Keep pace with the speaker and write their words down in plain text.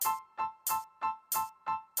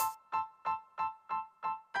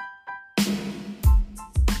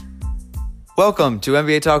Welcome to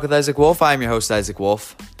NBA Talk with Isaac Wolf. I'm your host, Isaac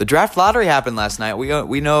Wolf. The draft lottery happened last night.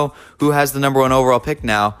 We know who has the number one overall pick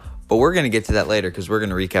now, but we're going to get to that later because we're going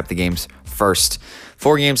to recap the games first.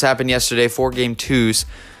 4 games happened yesterday, 4 game twos.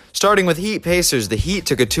 Starting with Heat Pacers, the Heat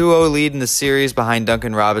took a 2-0 lead in the series behind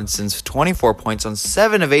Duncan Robinson's 24 points on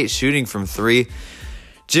 7 of 8 shooting from 3.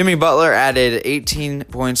 Jimmy Butler added 18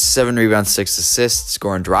 points, 7 rebounds, 6 assists.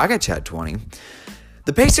 Goran Dragic had 20.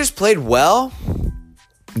 The Pacers played well.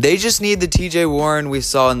 They just need the TJ Warren we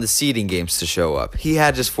saw in the seeding games to show up. He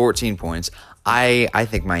had just 14 points. I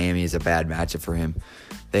think Miami is a bad matchup for him.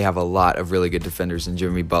 They have a lot of really good defenders, and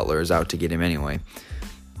Jimmy Butler is out to get him anyway.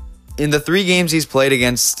 In the 3 games he's played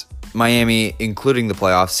against Miami, including the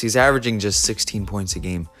playoffs, he's averaging just 16 points a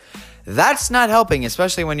game. That's not helping,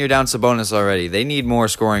 especially when you're down Sabonis already. They need more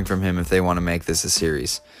scoring from him if they want to make this a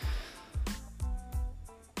series.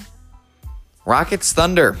 Rockets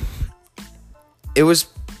Thunder. It was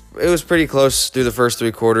pretty close through the first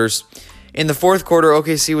 3 quarters. In the fourth quarter,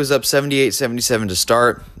 OKC was up 78-77 to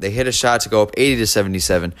start. They hit a shot to go up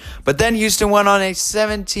 80-77. But then Houston went on a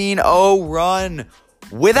 17-0 run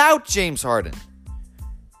without James Harden.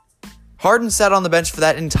 Harden sat on the bench for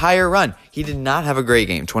that entire run. He did not have a great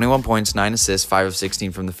game. 21 points, 9 assists, 5 of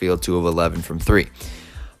 16 from the field, 2 of 11 from 3.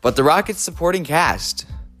 But the Rockets' supporting cast,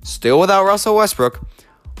 still without Russell Westbrook,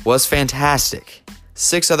 was fantastic.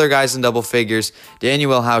 6 other guys in double figures.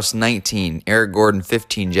 Danuel House, 19. Eric Gordon,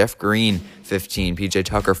 15. Jeff Green, 15. PJ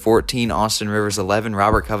Tucker, 14. Austin Rivers, 11.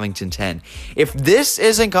 Robert Covington, 10. If this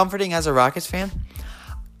isn't comforting as a Rockets fan,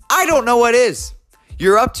 I don't know what is.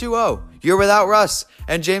 You're up 2-0. You're without Russ.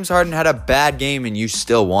 And James Harden had a bad game and you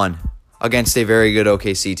still won against a very good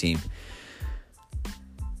OKC team.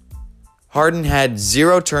 Harden had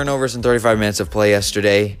 0 turnovers in 35 minutes of play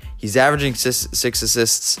yesterday. He's averaging 6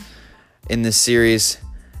 assists in this series.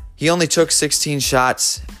 He only took 16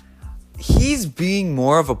 shots. He's being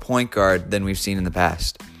more of a point guard than we've seen in the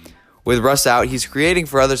past. With Russ out, he's creating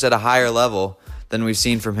for others at a higher level than we've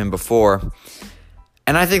seen from him before.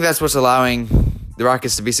 And I think that's what's allowing the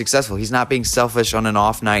Rockets to be successful. He's not being selfish on an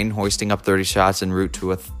off night and hoisting up 30 shots en route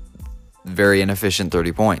to a very inefficient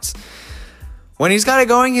 30 points. When he's got it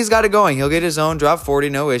going, he's got it going. He'll get his own, drop 40,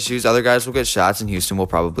 no issues. Other guys will get shots, and Houston will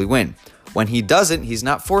probably win. When he doesn't, he's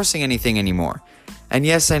not forcing anything anymore. And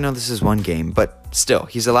yes, I know this is one game, but still,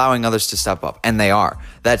 he's allowing others to step up, and they are.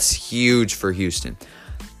 That's huge for Houston.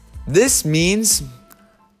 This means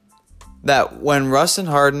that when Russ and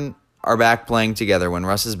Harden are back playing together, when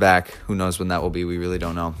Russ is back, who knows when that will be, we really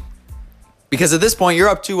don't know. Because at this point, you're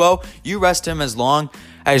up 2-0, you rest him as long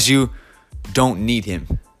as you don't need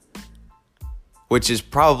him. Which is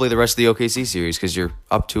probably the rest of the OKC series because you're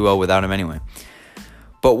up 2-0 without him anyway.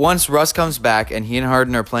 But once Russ comes back and he and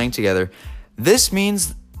Harden are playing together, this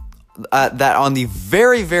means that on the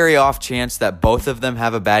very, very off chance that both of them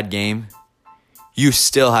have a bad game, you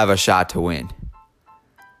still have a shot to win.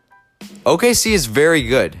 OKC is very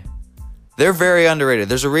good. They're very underrated.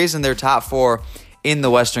 There's a reason they're top 4 in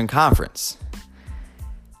the Western Conference.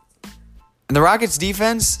 And the Rockets'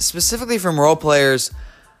 defense, specifically from role players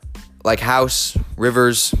like House,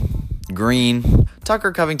 Rivers, Green,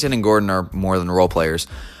 Tucker, Covington, and Gordon are more than role players.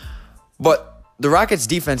 But the Rockets'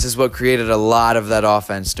 defense is what created a lot of that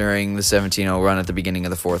offense during the 17-0 run at the beginning of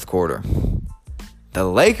the fourth quarter. The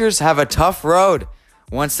Lakers have a tough road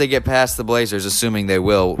once they get past the Blazers, assuming they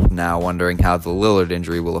will now, wondering how the Lillard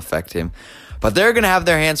injury will affect him. But they're going to have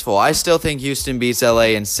their hands full. I still think Houston beats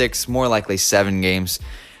LA in 6, more likely 7 games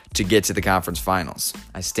to get to the conference finals.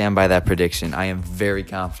 I stand by that prediction. I am very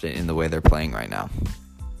confident in the way they're playing right now.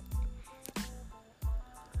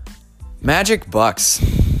 Magic Bucks.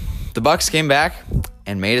 The Bucks came back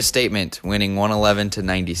and made a statement, winning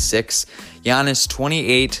 111-96. Giannis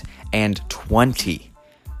 28 and 20.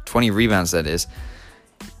 20 rebounds, that is.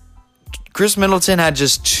 Chris Middleton had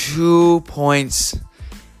just 2 points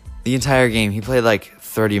the entire game. He played like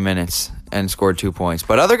 30 minutes and scored 2 points.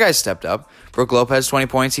 But other guys stepped up. Brook Lopez, 20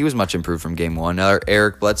 points. He was much improved from game 1.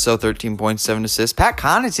 Eric Bledsoe, 13 points, 7 assists. Pat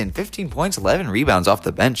Connaughton, 15 points, 11 rebounds off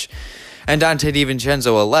the bench. And Dante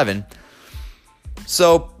DiVincenzo, 11.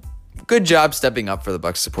 So, good job stepping up for the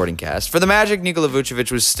Bucks supporting cast. For the Magic, Nikola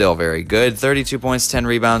Vucevic was still very good. 32 points, 10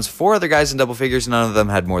 rebounds. 4 other guys in double figures. None of them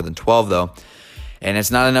had more than 12, though. And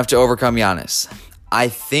it's not enough to overcome Giannis. I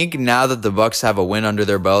think now that the Bucks have a win under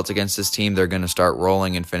their belts against this team, they're going to start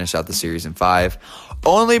rolling and finish out the series in 5.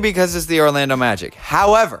 Only because it's the Orlando Magic.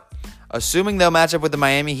 However, assuming they'll match up with the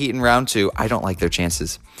Miami Heat in round 2, I don't like their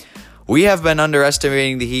chances. We have been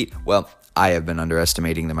underestimating the Heat. Well, I have been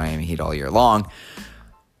underestimating the Miami Heat all year long.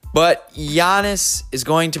 But Giannis is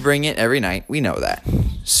going to bring it every night. We know that.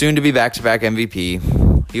 Soon to be back-to-back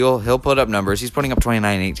MVP. He'll put up numbers. He's putting up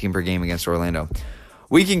 29 and 18 per game against Orlando.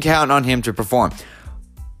 We can count on him to perform.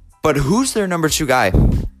 But who's their number 2 guy?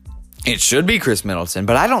 It should be Chris Middleton,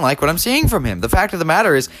 but I don't like what I'm seeing from him. The fact of the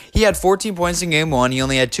matter is he had 14 points in game 1. He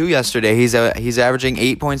only had 2 yesterday. He's averaging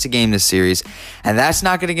 8 points a game this series, and that's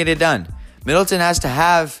not going to get it done. Middleton has to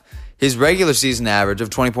have his regular season average of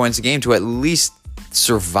 20 points a game to at least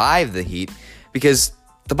survive the Heat, because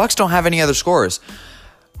the Bucks don't have any other scorers.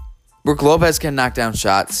 Brook Lopez can knock down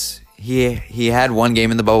shots. He had one game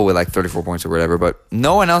in the bubble with like 34 points or whatever, but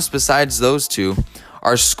no one else besides those two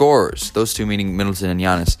are scorers. Those two meaning Middleton and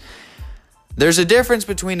Giannis. There's a difference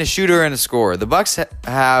between a shooter and a scorer. The Bucks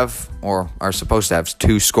have, or are supposed to have,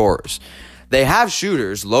 2 scorers. They have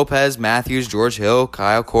shooters: Lopez, Matthews, George Hill,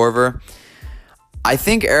 Kyle Korver. I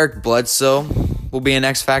think Eric Bledsoe will be an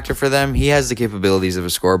X factor for them. He has the capabilities of a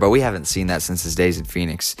scorer, but we haven't seen that since his days in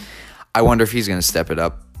Phoenix. I wonder if he's going to step it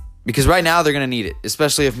up, because right now they're going to need it,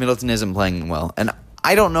 especially if Middleton isn't playing well. And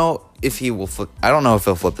I don't know if he will flip. I don't know if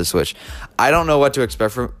he'll flip the switch. I don't know what to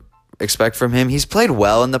expect from him. He's played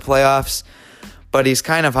well in the playoffs, but he's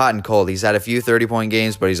kind of hot and cold. He's had a few 30-point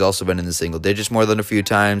games, but he's also been in the single digits more than a few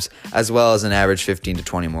times, as well as an average 15 to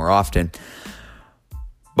 20 more often.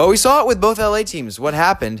 But we saw it with both LA teams. What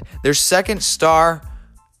happened? The second star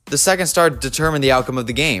determined the outcome of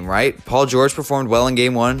the game, right? Paul George performed well in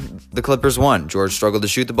game 1. The Clippers won. George struggled to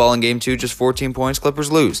shoot the ball in game 2, just 14 points. Clippers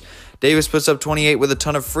lose. Davis puts up 28 with a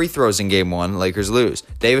ton of free throws in game 1. Lakers lose.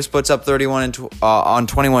 Davis puts up 31 on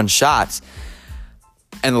 21 shots,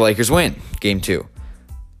 and the Lakers win game 2.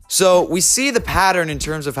 So we see the pattern in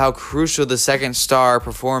terms of how crucial the second star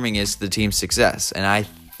performing is to the team's success, and I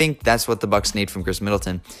think that's what the Bucks need from Chris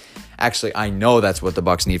Middleton. Actually, I know that's what the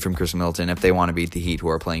Bucks need from Chris Middleton if they want to beat the Heat, who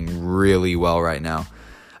are playing really well right now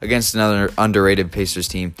against another underrated Pacers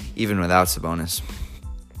team, even without Sabonis.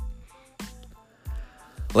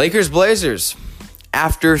 Lakers-Blazers.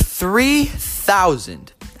 After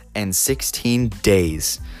 3,016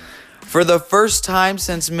 days, for the first time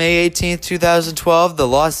since May 18th, 2012, the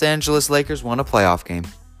Los Angeles Lakers won a playoff game.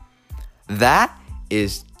 That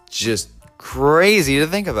is just crazy to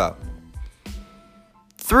think about.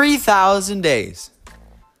 3,000 days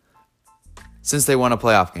since they won a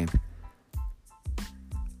playoff game.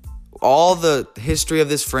 All the history of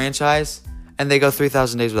this franchise, and they go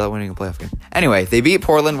 3,000 days without winning a playoff game. Anyway, they beat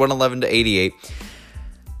Portland 111-88.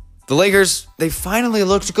 The Lakers, they finally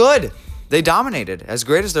looked good. They dominated. As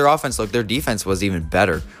great as their offense looked, their defense was even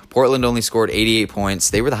better. Portland only scored 88 points.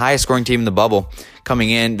 They were the highest scoring team in the bubble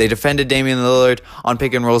coming in. They defended Damian Lillard on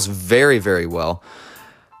pick and rolls very, very well.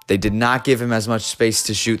 They did not give him as much space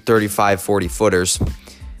to shoot 35, 40-footers.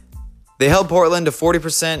 They held Portland to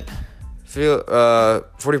 40%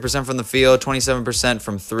 from the field, 27%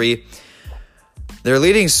 from 3. Their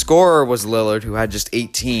leading scorer was Lillard, who had just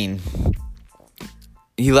 18.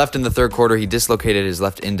 He left in the third quarter. He dislocated his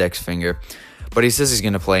left index finger, but he says he's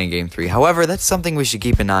going to play in Game 3. However, that's something we should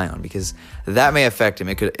keep an eye on, because that may affect him.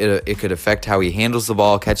 It could affect how he handles the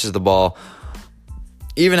ball, catches the ball,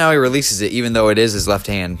 even how he releases it, even though it is his left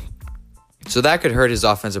hand. So that could hurt his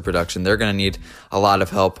offensive production. They're going to need a lot of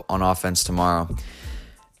help on offense tomorrow.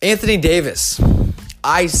 Anthony Davis.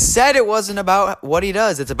 I said it wasn't about what he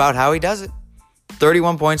does. It's about how he does it.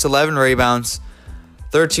 31 points, 11 rebounds,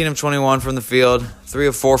 13 of 21 from the field, 3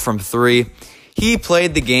 of 4 from 3. He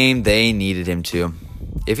played the game they needed him to.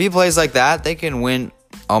 If he plays like that, they can win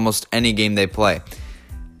almost any game they play,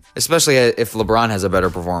 especially if LeBron has a better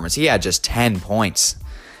performance. He had just 10 points.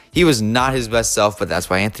 He was not his best self, but that's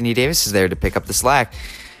why Anthony Davis is there to pick up the slack.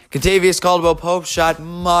 Kentavious Caldwell-Pope shot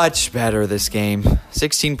much better this game.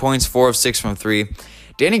 16 points, 4 of 6 from 3.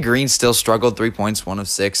 Danny Green still struggled, 3 points, 1 of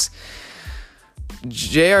 6.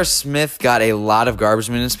 J.R. Smith got a lot of garbage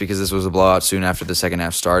minutes because this was a blowout soon after the second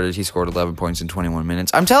half started. He scored 11 points in 21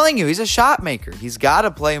 minutes. I'm telling you, he's a shot maker. He's got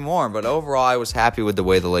to play more, but overall, I was happy with the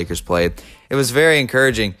way the Lakers played. It was very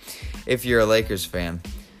encouraging if you're a Lakers fan.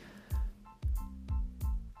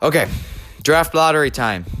 Okay, draft lottery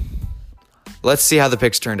time. Let's see how the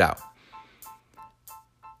picks turned out.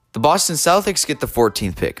 The Boston Celtics get the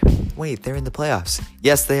 14th pick. Wait, they're in the playoffs.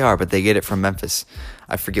 Yes, they are, but they get it from Memphis.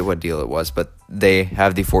 I forget what deal it was, but they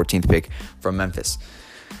have the 14th pick from Memphis.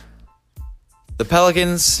 The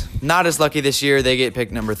Pelicans, not as lucky this year. They get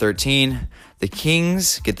pick number 13. The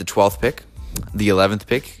Kings get the 12th pick. The 11th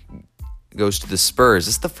pick goes to the Spurs.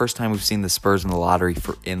 This is the first time we've seen the Spurs in the lottery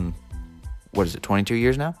in 22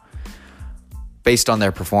 years now? Based on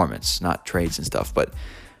their performance, not trades and stuff, but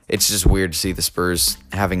it's just weird to see the Spurs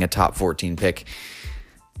having a top 14 pick.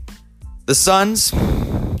 The Suns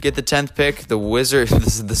get the 10th pick.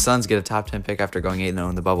 The Suns get a top 10 pick after going 8-0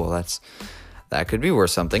 in the bubble. That's That could be worth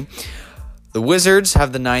something. The Wizards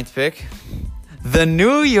have the 9th pick. The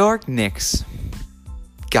New York Knicks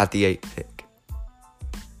got the 8th pick.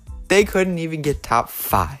 They couldn't even get top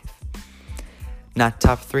 5. Not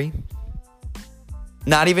top 3.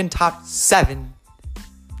 Not even top 7.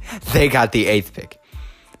 They got the 8th pick.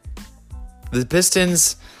 The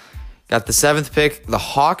Pistons got the 7th pick. The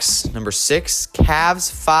Hawks, number 6.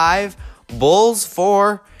 Cavs, 5. Bulls,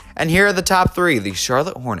 4. And here are the top 3. The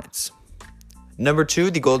Charlotte Hornets. Number 2,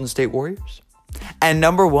 the Golden State Warriors. And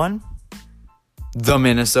number 1, the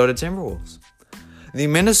Minnesota Timberwolves. The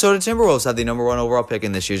Minnesota Timberwolves had the number 1 overall pick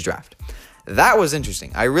in this year's draft. That was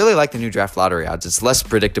interesting. I really like the new draft lottery odds. It's less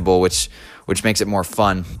predictable, which makes it more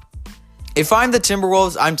fun. If I'm the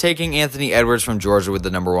Timberwolves, I'm taking Anthony Edwards from Georgia with the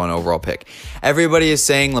number 1 overall pick. Everybody is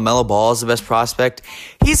saying LaMelo Ball is the best prospect.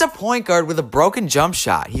 He's a point guard with a broken jump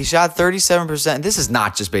shot. He shot 37%. This is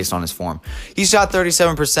not just based on his form. He shot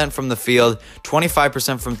 37% from the field,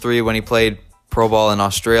 25% from 3 when he played pro ball in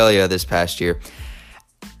Australia this past year.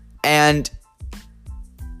 And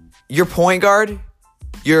your point guard,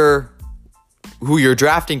 who you're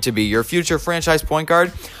drafting to be your future franchise point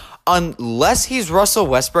guard, unless he's Russell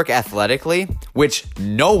Westbrook athletically, which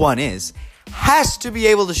no one is, has to be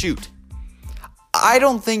able to shoot. I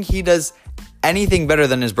don't think he does anything better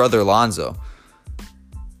than his brother Lonzo.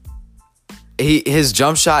 Lonzo's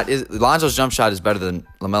jump shot is better than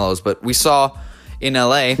LaMelo's, but we saw in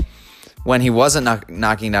LA when he wasn't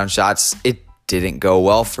knocking down shots, it didn't go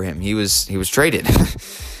well for him. He was traded.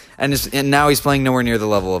 And now he's playing nowhere near the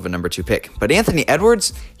level of a number 2 pick. But Anthony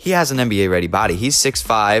Edwards, he has an NBA-ready body. He's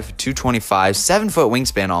 6'5", 225, 7-foot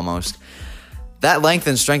wingspan almost. That length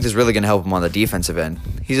and strength is really going to help him on the defensive end.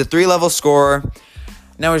 He's a 3-level scorer.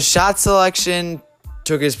 Now, his shot selection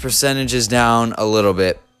took his percentages down a little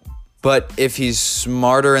bit. But if he's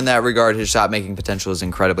smarter in that regard, his shot-making potential is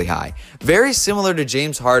incredibly high. Very similar to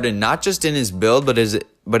James Harden, not just in his build, but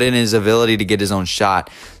in his ability to get his own shot,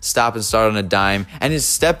 stop and start on a dime, and his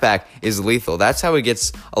step back is lethal. That's how he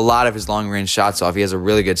gets a lot of his long-range shots off. He has a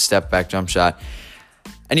really good step back jump shot.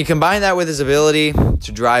 And you combine that with his ability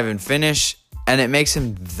to drive and finish, and it makes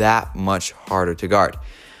him that much harder to guard.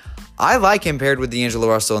 I like him paired with D'Angelo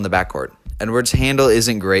Russell in the backcourt. Edwards' handle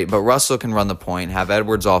isn't great, but Russell can run the point, have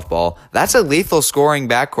Edwards off ball. That's a lethal scoring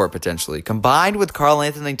backcourt potentially. Combined with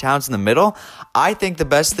Karl-Anthony Towns in the middle, I think the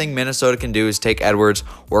best thing Minnesota can do is take Edwards,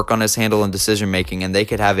 work on his handle and decision making, and they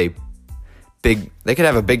could have a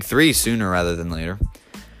big 3 sooner rather than later.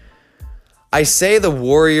 I say the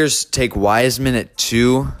Warriors take Wiseman at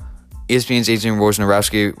 2. ESPN's Adrian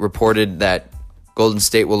Wojnarowski reported that Golden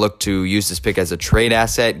State will look to use this pick as a trade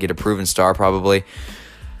asset, get a proven star probably.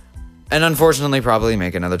 And unfortunately, probably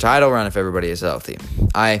make another title run if everybody is healthy.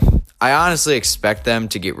 I honestly expect them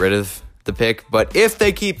to get rid of the pick, but if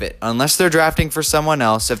they keep it, unless they're drafting for someone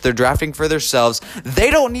else, if they're drafting for themselves,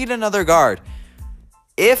 they don't need another guard.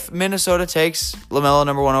 If Minnesota takes LaMelo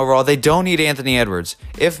number 1 overall, they don't need Anthony Edwards.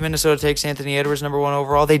 If Minnesota takes Anthony Edwards number 1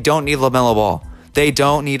 overall, they don't need LaMelo Ball. They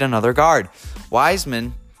don't need another guard.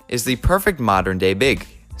 Wiseman is the perfect modern-day big.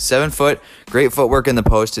 7 foot, great footwork in the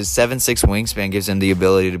post. His 7'6" wingspan gives him the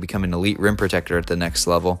ability to become an elite rim protector at the next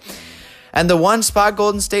level. And the one spot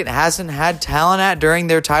Golden State hasn't had talent at during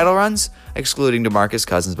their title runs, excluding DeMarcus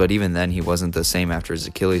Cousins, but even then he wasn't the same after his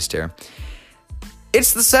Achilles tear.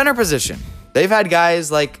 It's the center position. They've had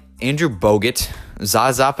guys like Andrew Bogut,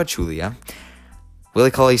 Zaza Pachulia, Willie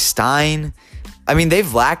Cauley-Stein. I mean,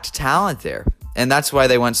 they've lacked talent there, and that's why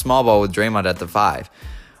they went small ball with Draymond at the 5.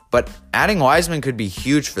 But adding Wiseman could be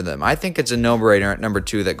huge for them. I think it's a no-brainer at number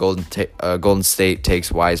 2 that Golden State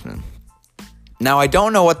takes Wiseman. Now, I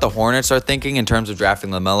don't know what the Hornets are thinking in terms of drafting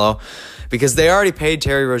LaMelo, because they already paid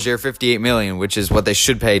Terry Rozier $58 million, which is what they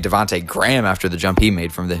should pay Devontae Graham after the jump he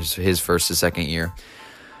made from his first to second year.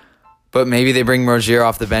 But maybe they bring Rozier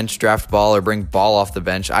off the bench, draft Ball, or bring Ball off the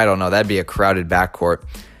bench. I don't know. That'd be a crowded backcourt.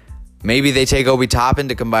 Maybe they take Obi Toppin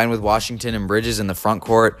to combine with Washington and Bridges in the front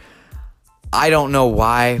court. I don't know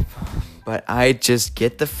why, but I just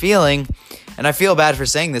get the feeling, and I feel bad for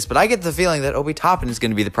saying this, but I get the feeling that Obi Toppin is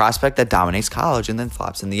going to be the prospect that dominates college and then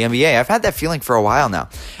flops in the NBA. I've had that feeling for a while now,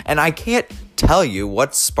 and I can't tell you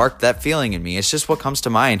what sparked that feeling in me. It's just what comes to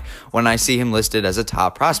mind when I see him listed as a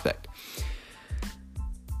top prospect.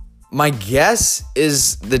 My guess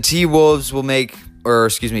is the T-Wolves will take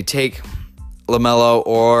LaMelo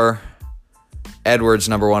or Edwards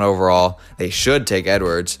number 1 overall. They should take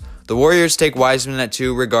Edwards. The Warriors take Wiseman at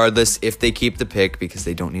 2 regardless if they keep the pick because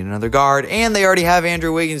they don't need another guard, and they already have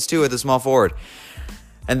Andrew Wiggins too at the small forward.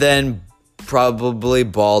 And then probably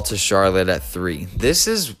Ball to Charlotte at 3. This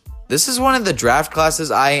is This is one of the draft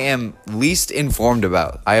classes I am least informed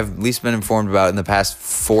about. I have least been informed about in the past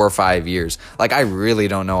 4 or 5 years. Like, I really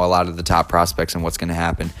don't know a lot of the top prospects and what's going to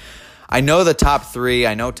happen. I know the top 3.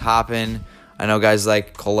 I know Toppin. I know guys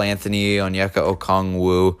like Cole Anthony, Onyeka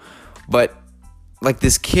Okongwu. But, like,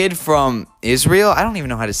 this kid from Israel, I don't even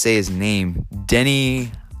know how to say his name.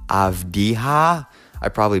 Denny Avdiha? I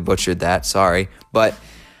probably butchered that. Sorry. But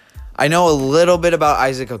I know a little bit about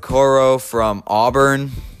Isaac Okoro from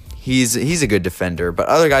Auburn. He's a good defender, but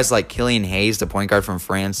other guys like Killian Hayes, the point guard from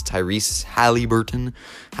France, Tyrese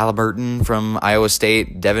Halliburton from Iowa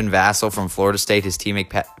State, Devin Vassell from Florida State, his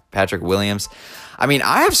teammate Patrick Williams. I mean,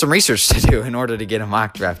 I have some research to do in order to get a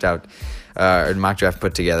mock draft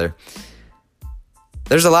put together.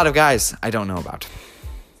 There's a lot of guys I don't know about,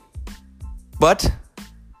 but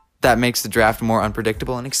that makes the draft more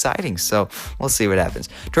unpredictable and exciting, so we'll see what happens.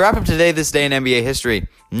 To wrap up today, this day in NBA history,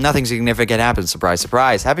 nothing significant happened. Surprise,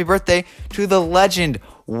 surprise. Happy birthday to the legend,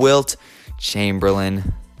 Wilt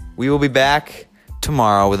Chamberlain. We will be back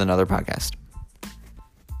tomorrow with another podcast.